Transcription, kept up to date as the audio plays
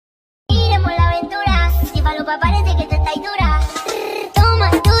tenemos la aventura. Si falopa parece que te está dura.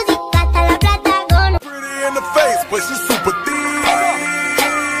 Toma tu hasta la plata con. Pretty in the face, but she's super thick.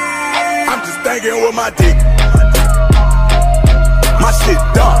 I'm just thinking with my dick. My shit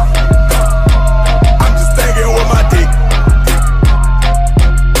dumb. I'm just thinking with my dick.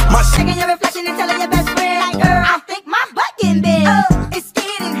 My shit. Taking your reflection and telling your best friend, like, I think my butt getting big. It's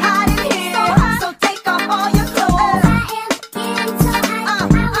getting hot in here, so take off all your clothes.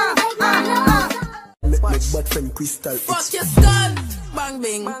 Make butt from crystal. Fuck your skull, bang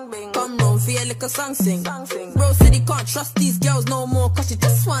bing. Come round, feel like a song sing. Bro said he can't trust these girls no more, cause she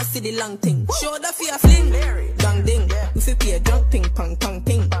just want to see the long thing. Show the fear fling, gang ding. If you play a drunk ping, pong pong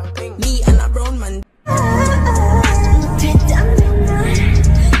ping. Me and a brown man.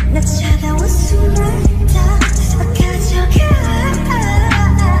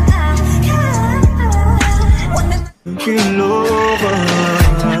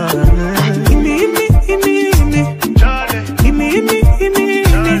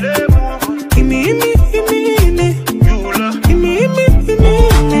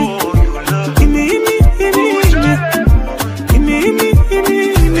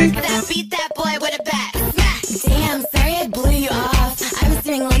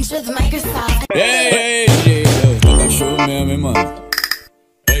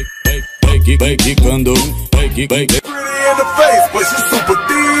 Pretty in the face, but she's super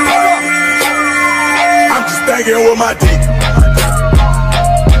thick. I'm just thinking with my dick.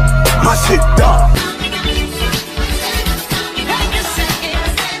 My shit dumb.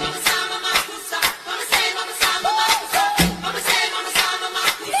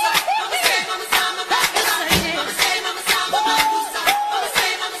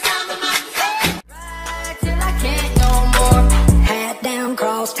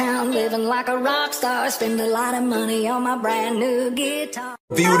 Like a rock star, spend a lot of money on my brand new guitar.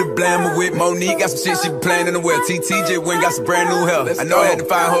 View the blammer with Monique, got some shit she been playing in the well. TTJ went got some brand new hair. I know I had to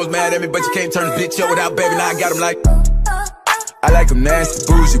find hoes mad at me, but you can't turn a bitch up without baby. Now I got them like. I like them nasty,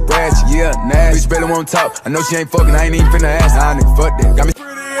 bougie, ratchet, yeah, nasty. Bitch better won't talk. I know she ain't fucking, I ain't even finna ask. I ain't fuck that. Got me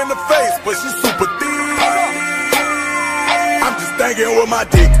pretty in the face, but she's super thick. I'm just thinking with my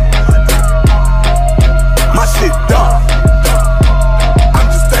dick. My shit dumb.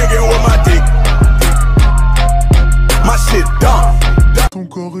 With my dick. My shit dumb.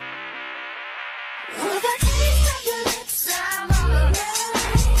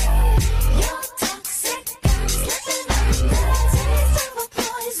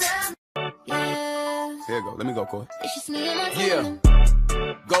 Here you go, let me go, Corey. Yeah.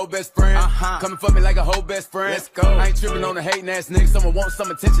 Go best friend, coming for me like a whole best friend. Let's go. I ain't tripping on the hating ass nigga. Someone wants some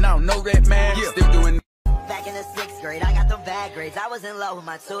attention, I don't know that man. Yeah. Still doing. Back in the 6th grade, I got them bad grades. I was in love with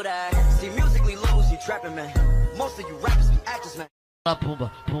my tutor. See, musically lose, you trapping, man. Most of you rappers be actors, man.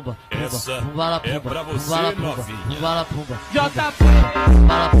 Pumba, pumba, Essa pumba, é pra você, novinha. pumba, pumba, JP.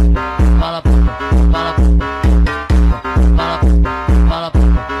 pumba, pumba, pumba,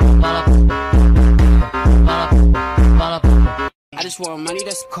 I just want money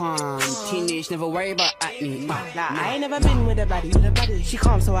that's calm. Teenage, never worry about acne. Nah, I ain't never been with a baddie. She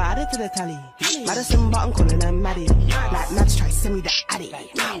calm, so I added to the tally. Madison button calling her Maddie. Like Mads try to send me the addy.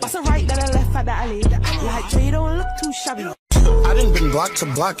 What's a right that I left at the alley? Like Jay don't look too shabby. I done been block to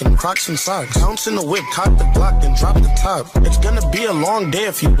block in Crocs and socks. Bounce in the whip, cock the Glock, then drop the top. It's gonna be a long day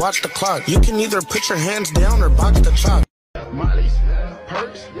if you watch the clock. You can either put your hands down or box the chop. Molly's,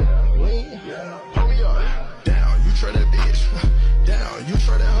 perks, lean, pull up, down, you try that bitch. Down, you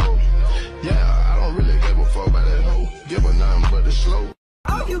try that hoe. Yeah, I don't really give a fuck about that hoe. Give her nothing but the slow.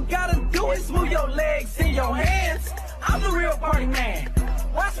 All you gotta do is move your legs and your hands. I'm the real party man.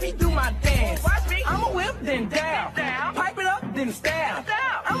 Watch me do my dance. Watch me. I'ma whip then down. Pipe it up then stab.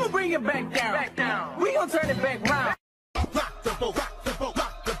 I'ma bring it back down. We gon' turn it back round. Rock the boat, rock the boat,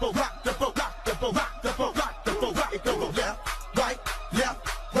 rock the boat, rock the boat, rock the boat, rock the boat, rock the boat, rock it go left, right, left,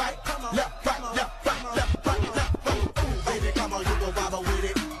 right, left, right, left, right, left, right, left, right. Baby, come on, you go wobble with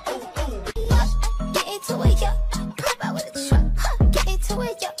it. Get into it, yeah. Pop out with a truck. Get into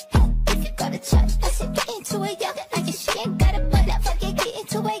it, yeah. If you go to church, I said get into it, yeah. I just she ain't got a butt up, fucking get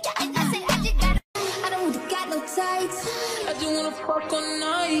into it, yeah. And I said I just got. I don't really got no tights. I just wanna fuck all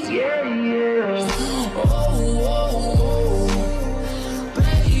night. Yeah, yeah.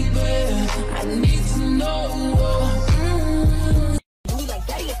 I need to know. You like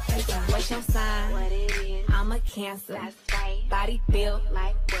that? What's your sign? What it is? I'm a Cancer. That's right. Body built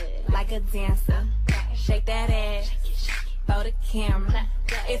Like what? like a dancer. Shake that ass. Throw the camera.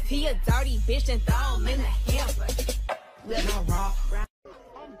 If he a dirty bitch, then throw him in the hamper. I'm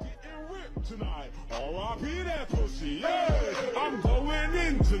getting ripped tonight. R.I.P. that pussy. Yeah, I'm going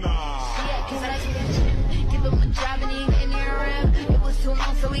in tonight. Give him a job and he gave me a rap. It was too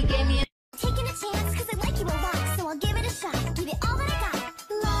long, so he gave me a taking a chance, cause I like you a lot, so I'll give it a shot. Give it all that I got.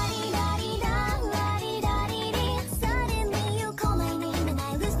 La-di-da-di-da, la-di-da-di-dee. Suddenly you call my name and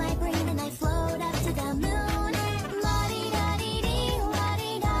I lose my brain and I float up to the moon. La-di-da-di-dee,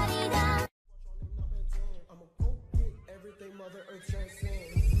 la-di-da-di-da. I'ma go get everything Mother Earth sends.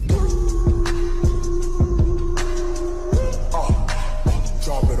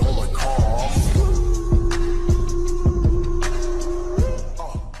 Drop it on my car.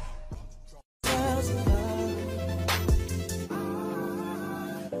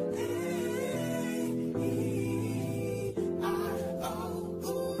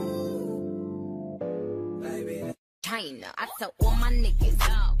 China, I tell all my niggas,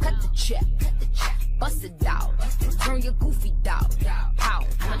 cut the check, bust it out, turn your goofy dog, pow.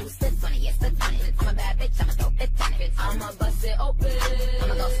 I'ma do splits on it, yeah, splits on it. I'm a bad bitch, I'ma throw bits on it. I'ma bust it open,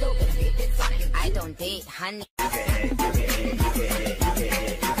 I'ma go stupid, get bits on it. I don't date, honey.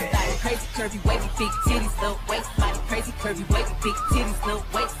 Crazy curvy wavy big titties, little waist body. Crazy curvy wavy big titties, little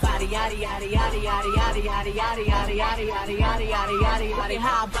waist body. Yada yada yada yada yada yada yada yada yada yada yada yada yada yada.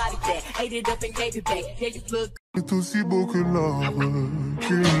 How I body that? Ate it up and gave it back. Yeah, you look. C'est aussi beau que l'or,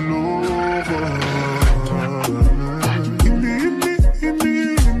 que l'or.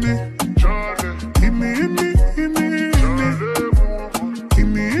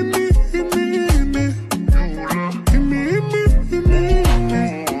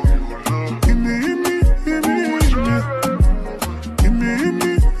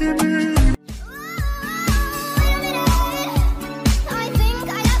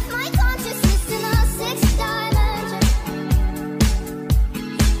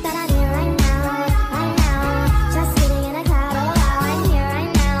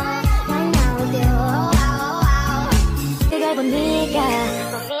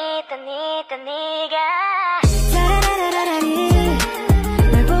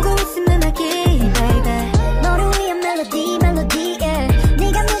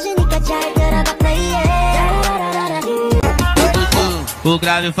 O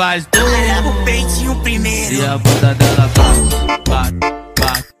grave faz tu, o peitinho primeiro. e a bunda dela bate, bate,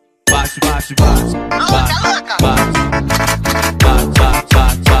 bate, bate, bate, bate, bate, bate, bate,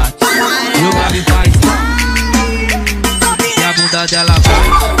 bate, bate. E o grave faz tu, e a bunda dela bate,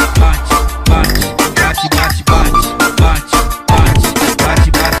 bate, bate, bate, bate, bate, bate,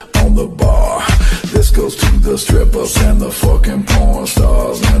 bate, bate. On the bar, this goes to the strippers and the fucking porn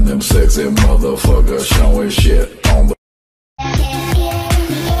stars and them sexy motherfuckers showing shit on the.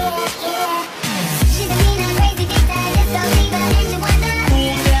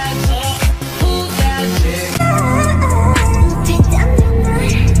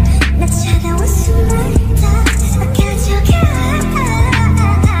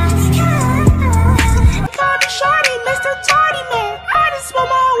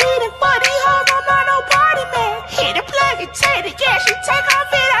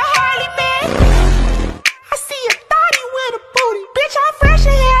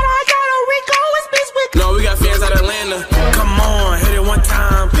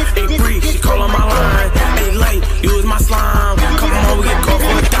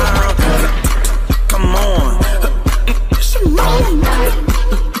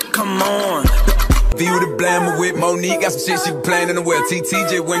 Got some shit she playing in the well.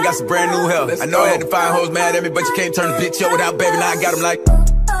 TJ went got some brand new hair. I know I had to find hoes mad at me, but you can't turn the bitch up without baby. Now I got them like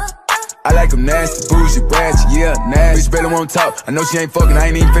I like them nasty, bougie, ratchet, yeah, nasty. Bitch barely won't talk. I know she ain't fucking, I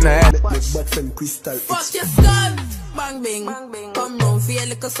ain't even finna ask. Fuck your skull, bang bang. Come round, feel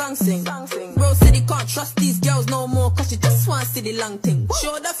like a song sing. Bro said he can't trust these girls no more, cause she just want to see the long thing.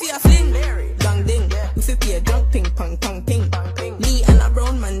 Show the fear fling, dang ding. If you play a drunk ping pong pong ping. Me and a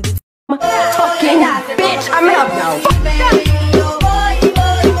brown man did. Fucking bitch, I'm up now. Fuck that.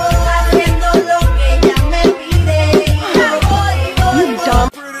 You dumb.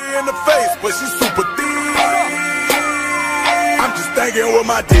 Pretty in the face, but she's super thick. I'm just thinking with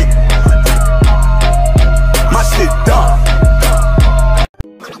my dick. My shit dumb.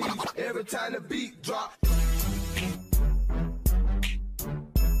 Every time the beat drop.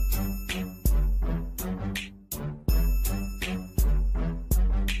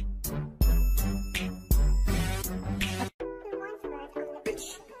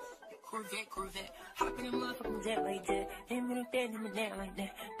 Corvette, hop in a motherfucking jet like that. Them in that, them in that like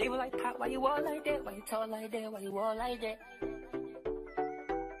that. They were like, Pop, why you all like that? Why you tall like that? Why you all like that?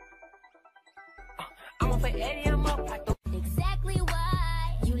 I'm up for Eddie, I'm up. Exactly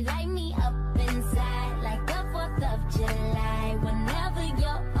why you light me up inside like the 4th of July. Whenever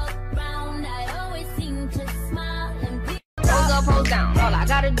you're around, I always seem to smile and be. Pose down. All I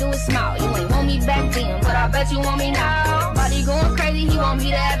gotta do is smile. You ain't want me back then, but I bet you want me now. Body going crazy, he want me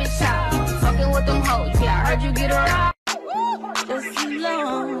to have his child. Fucking with them hoes, yeah, I heard you get around. Just as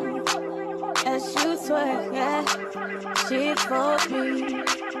long as you twerk, yeah, she for me.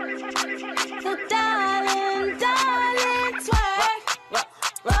 So darling, darling, twerk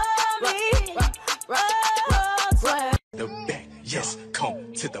for me, twerk. The back, yes, come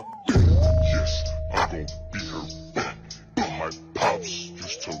to the yes, I'm gon' be her back. But my pops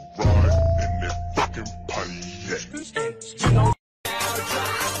used to ride in that fucking Pontiac.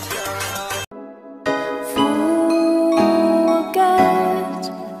 Forget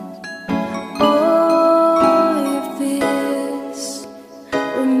all your fears.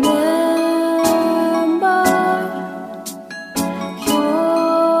 Remember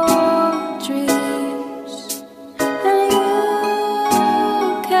your dreams, and you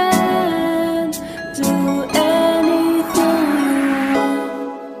can do anything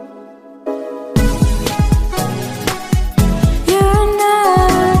you want. You're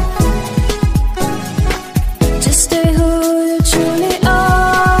enough. Just stay who you truly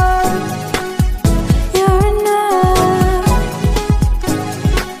are. You're enough.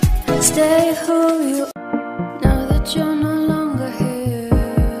 Stay who you are. Now that you're no longer here,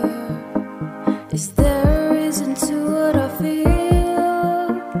 is there a reason to what I feel?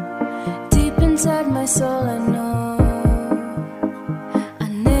 Deep inside my soul, I know I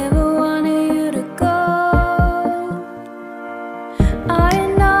never wanted you to go. I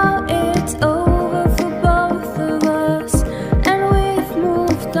know it's over for both of us, and we've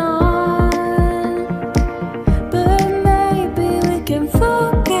moved on. But maybe we can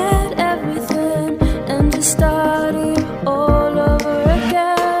forget everything and just start it all over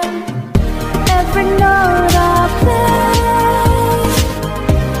again. Every note I play,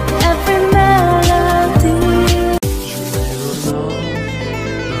 every melody.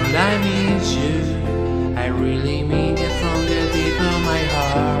 But I need you, I really mean it from the deep of my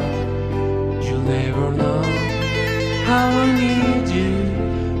heart. You'll never know how I need you.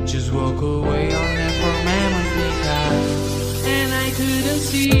 Just walk away, I'll never remember because. And I couldn't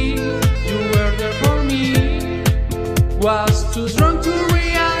see you were there for me. Was too drunk to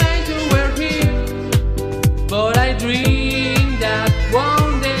realize you were here. But I dreamed that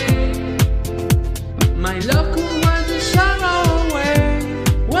one day my love could wipe the shadow away.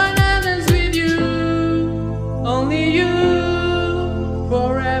 What happens with you? Only you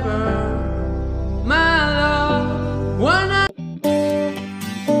forever, my love. One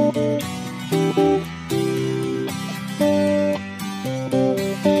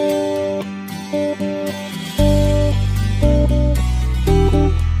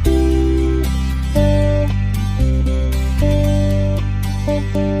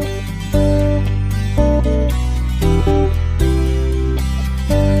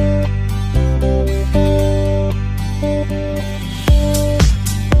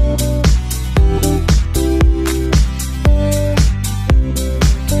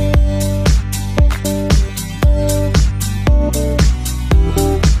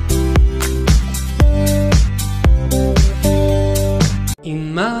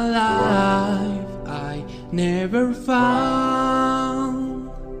in my life I never found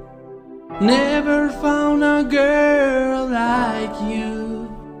a girl like you,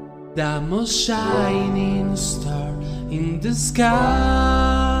 the most shining star in the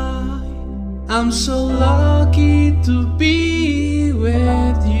sky. I'm so lucky to be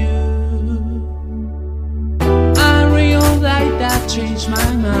with you. A real light that changed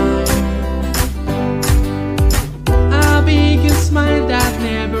my mind.